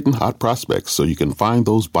uncovers hidden hot prospects so you can find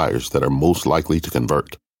those buyers that are most likely to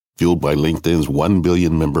convert. Fueled by LinkedIn's 1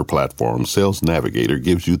 billion member platform, Sales Navigator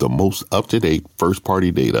gives you the most up-to-date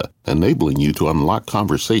first-party data, enabling you to unlock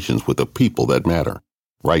conversations with the people that matter.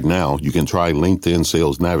 Right now, you can try LinkedIn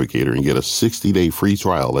Sales Navigator and get a 60-day free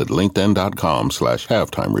trial at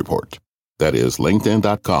linkedin.com/halftimereport. That is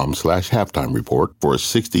LinkedIn.com/halftime report for a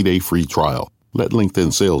 60-day free trial. Let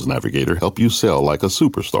LinkedIn Sales Navigator help you sell like a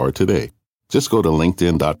superstar today. Just go to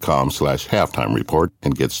LinkedIn.com/halftime report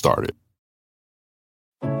and get started.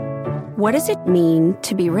 What does it mean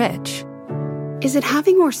to be rich? Is it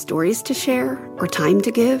having more stories to share or time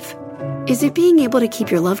to give? Is it being able to keep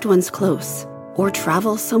your loved ones close or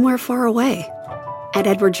travel somewhere far away? At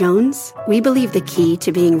Edward Jones, we believe the key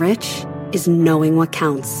to being rich is knowing what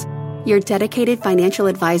counts. Your dedicated financial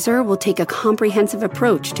advisor will take a comprehensive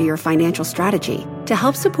approach to your financial strategy to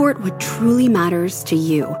help support what truly matters to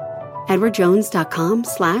you.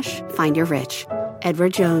 EdwardJones.com/findyourrich.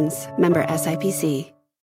 Edward Jones, member SIPC.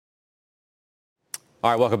 All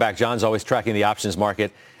right, welcome back. John's always tracking the options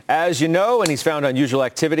market, as you know, and he's found unusual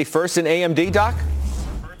activity. First in AMD, Doc?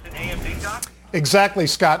 Exactly,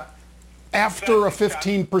 Scott. After a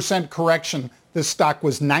 15% correction, this stock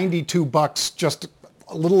was $92 just a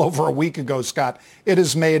little over a week ago, Scott. It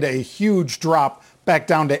has made a huge drop back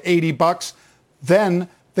down to $80. Then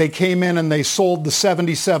they came in and they sold the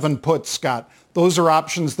 77 puts, Scott. Those are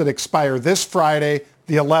options that expire this Friday,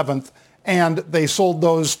 the 11th, and they sold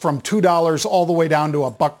those from $2 all the way down to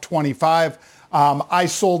 $1.25. I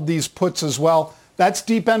sold these puts as well. That's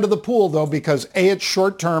deep end of the pool, though, because A, it's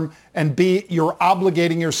short term, and B, you're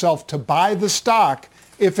obligating yourself to buy the stock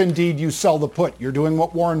if indeed you sell the put. You're doing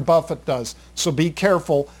what Warren Buffett does. So be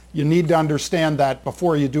careful. You need to understand that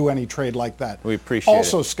before you do any trade like that. We appreciate it.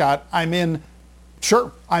 Also, Scott, I'm in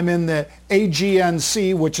the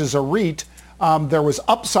AGNC, which is a REIT. There was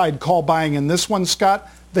upside call buying in this one, Scott.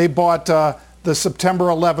 They bought the September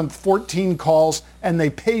 11th 14 calls, and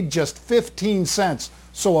they paid just 15 cents.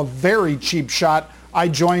 So a very cheap shot. I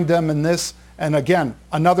joined them in this. And again,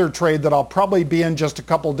 another trade that I'll probably be in just a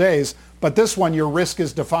couple days. But this one, your risk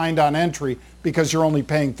is defined on entry because you're only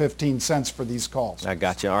paying 15 cents for these calls. I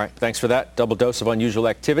got you. All right. Thanks for that. Double dose of unusual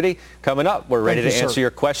activity. Coming up, we're ready to answer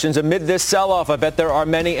your questions amid this sell-off. I bet there are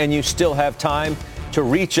many, and you still have time to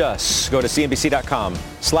reach us. Go to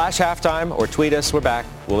cnbc.com/halftime or tweet us. We're back.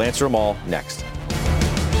 We'll answer them all next.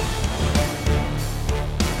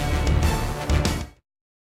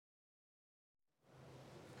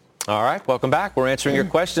 All right, welcome back. We're answering your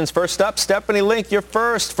questions. First up, Stephanie Link, you're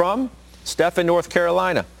first from Steph in North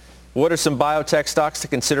Carolina. What are some biotech stocks to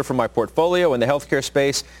consider for my portfolio in the healthcare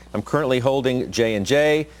space? I'm currently holding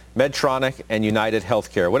J&J, Medtronic, and United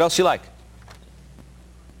Healthcare. What else you like?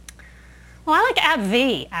 Well, I like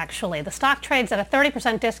AbbVie, actually. The stock trades at a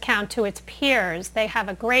 30% discount to its peers. They have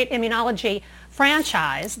a great immunology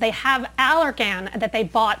franchise. They have Allergan that they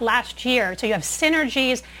bought last year. So you have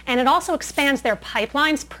synergies, and it also expands their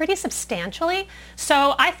pipelines pretty substantially.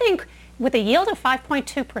 So I think with a yield of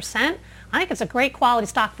 5.2%, I think it's a great quality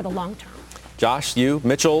stock for the long term. Josh, you,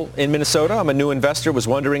 Mitchell in Minnesota. I'm a new investor. Was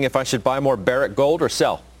wondering if I should buy more Barrick Gold or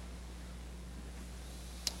sell.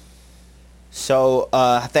 So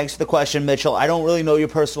thanks for the question, Mitchell. I don't really know your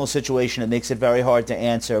personal situation. It makes it very hard to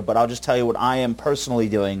answer, but I'll just tell you what I am personally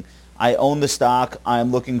doing. I own the stock.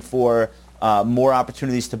 I'm looking for more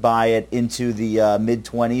opportunities to buy it into the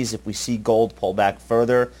mid-20s if we see gold pull back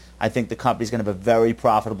further. I think the company's going to have a very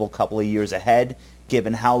profitable couple of years ahead,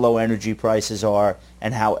 given how low energy prices are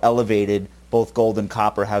and how elevated both gold and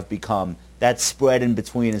copper have become. That spread in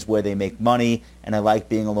between is where they make money, and I like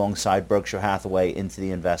being alongside Berkshire Hathaway into the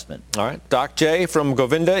investment. All right. Doc J from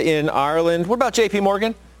Govinda in Ireland. What about JP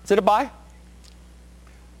Morgan? Is it a buy?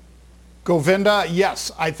 Govinda,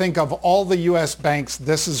 yes. I think of all the U.S. banks,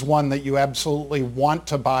 this is one that you absolutely want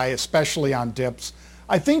to buy, especially on dips.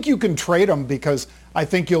 I think you can trade them because I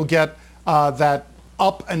think you'll get that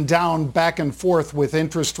up and down, back and forth with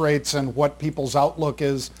interest rates and what people's outlook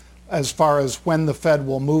is as far as when the Fed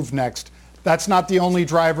will move next. That's not the only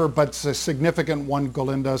driver, but it's a significant one,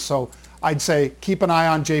 Govinda. So I'd say keep an eye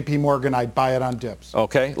on JP Morgan. I'd buy it on dips.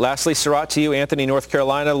 Okay. Lastly, Surat, to you, Anthony, North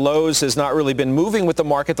Carolina. Lowe's has not really been moving with the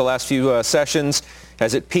market the last few sessions.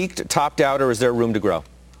 Has it peaked, topped out, or is there room to grow?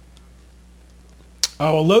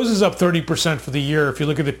 Well, Lowe's is up 30% for the year. If you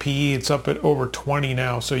look at the PE, it's up at over 20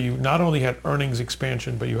 now. So you not only had earnings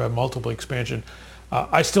expansion, but you have multiple expansion.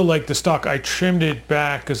 I still like the stock. I trimmed it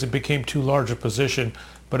back because it became too large a position.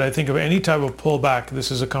 But I think of any type of pullback, this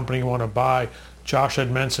is a company you want to buy. Josh had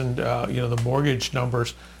mentioned, the mortgage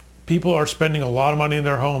numbers. People are spending a lot of money in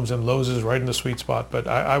their homes, and Lowe's is right in the sweet spot. But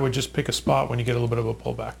I would just pick a spot when you get a little bit of a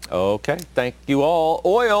pullback. Okay. Thank you all.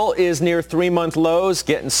 Oil is near 3-month lows,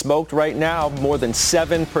 getting smoked right now, more than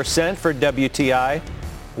 7% for WTI.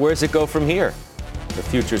 Where does it go from here? The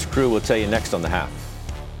futures crew will tell you next on The Half.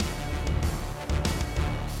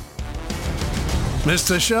 Missed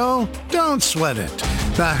the show? Don't sweat it.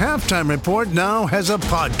 The Halftime Report now has a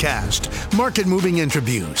podcast, market-moving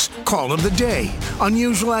interviews, call of the day,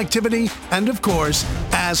 unusual activity, and, of course,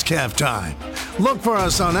 Ask Halftime. Look for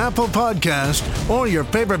us on Apple Podcast or your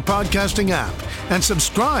favorite podcasting app, and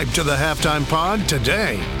subscribe to the Halftime Pod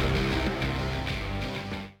today.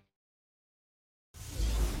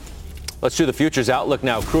 Let's do the futures outlook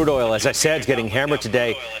now. Crude oil, as I said, is getting hammered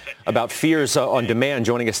today about fears on demand.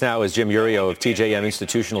 Joining us now is Jim Urio of TJM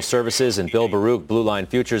Institutional Services and Bill Baruch, Blue Line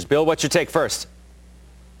Futures. Bill, what's your take first?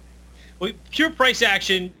 Well, pure price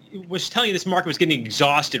action was telling you this market was getting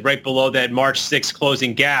exhausted right below that March 6th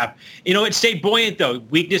closing gap. You know, it stayed buoyant, though.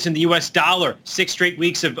 Weakness in the U.S. dollar, 6 straight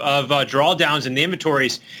weeks of drawdowns in the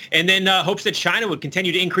inventories, and then hopes that China would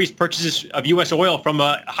continue to increase purchases of U.S. oil from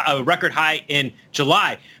a record high in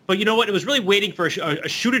July. But you know what? It was really waiting for a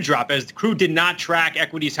shoe to drop as the crude did not track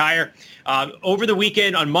equities higher. Over the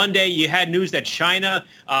weekend, on Monday, you had news that China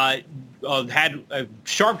had a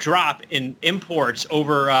sharp drop in imports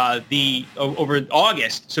over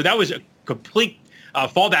August. So that was a complete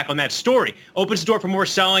fallback on that story. Opens the door for more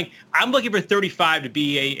selling. I'm looking for 35 to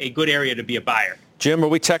be a good area to be a buyer. Jim, are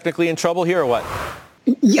we technically in trouble here or what?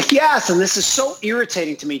 Yes, and this is so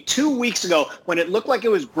irritating to me. 2 weeks ago, when it looked like it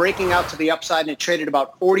was breaking out to the upside and it traded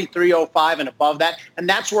about 43.05 and above that, and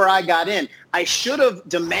that's where I got in. I should have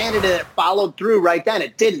demanded it followed through right then.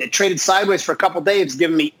 It didn't. It traded sideways for a couple of days,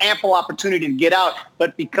 giving me ample opportunity to get out.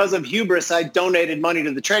 But because of hubris, I donated money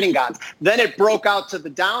to the trading gods. Then it broke out to the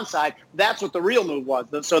downside. That's what the real move was.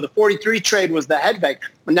 So the 43 trade was the head fake.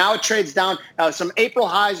 Now it trades down. Some April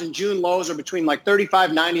highs and June lows are between like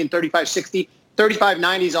 35.90 and 35.60.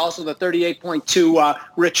 35.90 is also the 38.2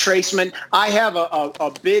 retracement. I have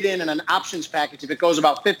a bid in and an options package if it goes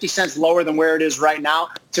about 50 cents lower than where it is right now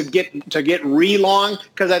to get re-long,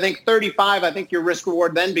 because I think 35, I think your risk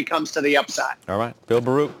reward then becomes to the upside. All right. Bill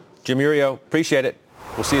Baruch, Jim Urio, appreciate it.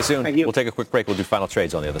 We'll see you soon. Thank you. We'll take a quick break. We'll do final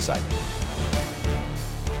trades on the other side.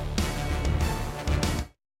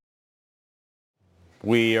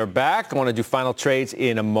 We are back. I want to do final trades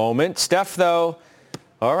in a moment. Steph, though,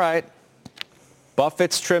 all right.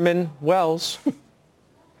 Buffett's trimming wells.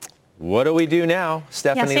 What do we do now,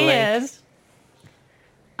 Stephanie Lane? Yes, he is.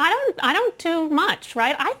 I don't do much,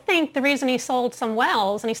 right? I think the reason he sold some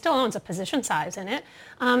wells, and he still owns a position size in it,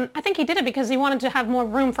 I think he did it because he wanted to have more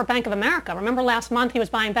room for Bank of America. Remember last month he was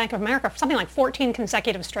buying Bank of America for something like 14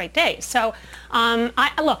 consecutive straight days. So,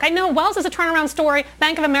 I know Wells is a turnaround story.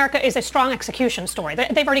 Bank of America is a strong execution story.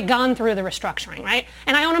 They've already gone through the restructuring, right?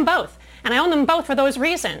 And I own them both. And I own them both for those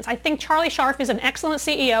reasons. I think Charlie Scharf is an excellent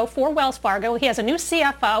CEO for Wells Fargo. He has a new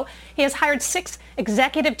CFO. He has hired 6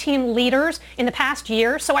 executive team leaders in the past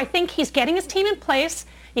year. So I think he's getting his team in place.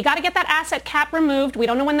 You got to get that asset cap removed. We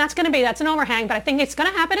don't know when that's going to be. That's an overhang, but I think it's going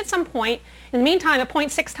to happen at some point. In the meantime, at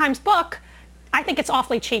 0.6 times book, I think it's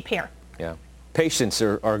awfully cheap here. Yeah. Patience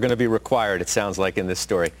are going to be required, it sounds like, in this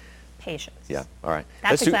story. Patience. Yeah. All right.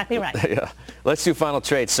 That's exactly right. Yeah. Let's do final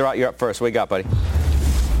trades. Sarat, you're up first. What you got, buddy?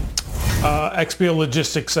 XPO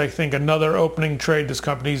Logistics, I think another opening trade. This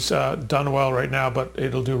company's done well right now, but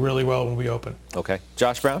it'll do really well when we open. Okay.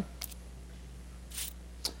 Josh Brown?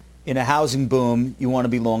 In a housing boom, you want to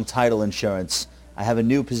be long title insurance. I have a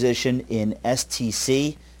new position in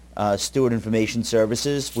STC, Stewart Information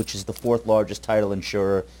Services, which is the 4th largest title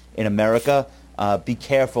insurer in America. Be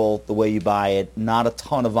careful the way you buy it. Not a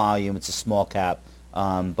ton of volume. It's a small cap,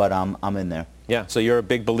 but I'm in there. Yeah, so you're a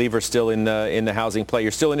big believer still in the housing play.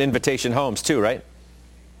 You're still in Invitation Homes too, right?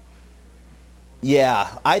 Yeah,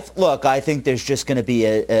 I think there's just going to be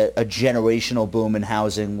a generational boom in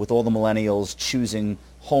housing with all the millennials choosing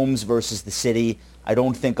homes versus the city. I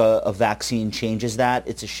don't think a vaccine changes that.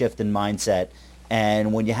 It's a shift in mindset.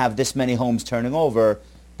 And when you have this many homes turning over,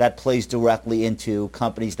 that plays directly into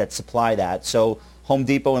companies that supply that. So Home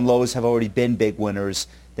Depot and Lowe's have already been big winners.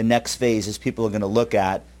 The next phase is people are going to look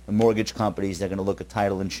at the mortgage companies. They're going to look at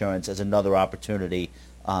title insurance as another opportunity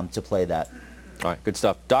to play that. All right, good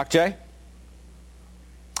stuff. Doc J?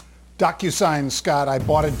 DocuSign, Scott. I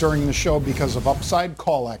bought it during the show because of upside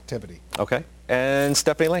call activity. Okay. And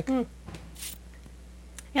Stephanie Link?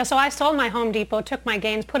 Yeah, so I sold my Home Depot, took my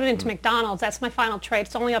gains, put it into McDonald's. That's my final trade.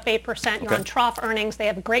 It's only up 8%. You're on trough earnings. They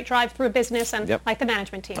have a great drive-through business and like the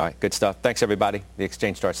management team. All right, good stuff. Thanks, everybody. The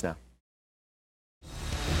exchange starts now.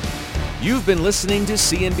 You've been listening to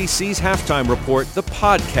CNBC's Halftime Report, the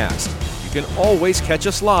podcast. You can always catch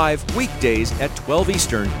us live weekdays at 12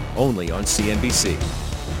 Eastern, only on CNBC.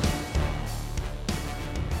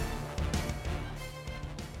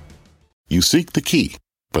 You seek the key,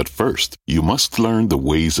 but first, you must learn the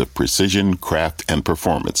ways of precision, craft, and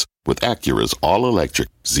performance with Acura's all-electric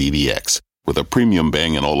ZDX. With a premium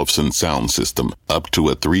Bang & Olufsen sound system up to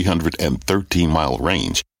a 313-mile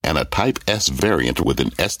range and a Type S variant with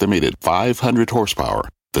an estimated 500 horsepower,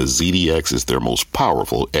 the ZDX is their most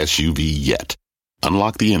powerful SUV yet.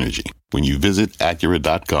 Unlock the energy when you visit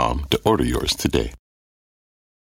Acura.com to order yours today.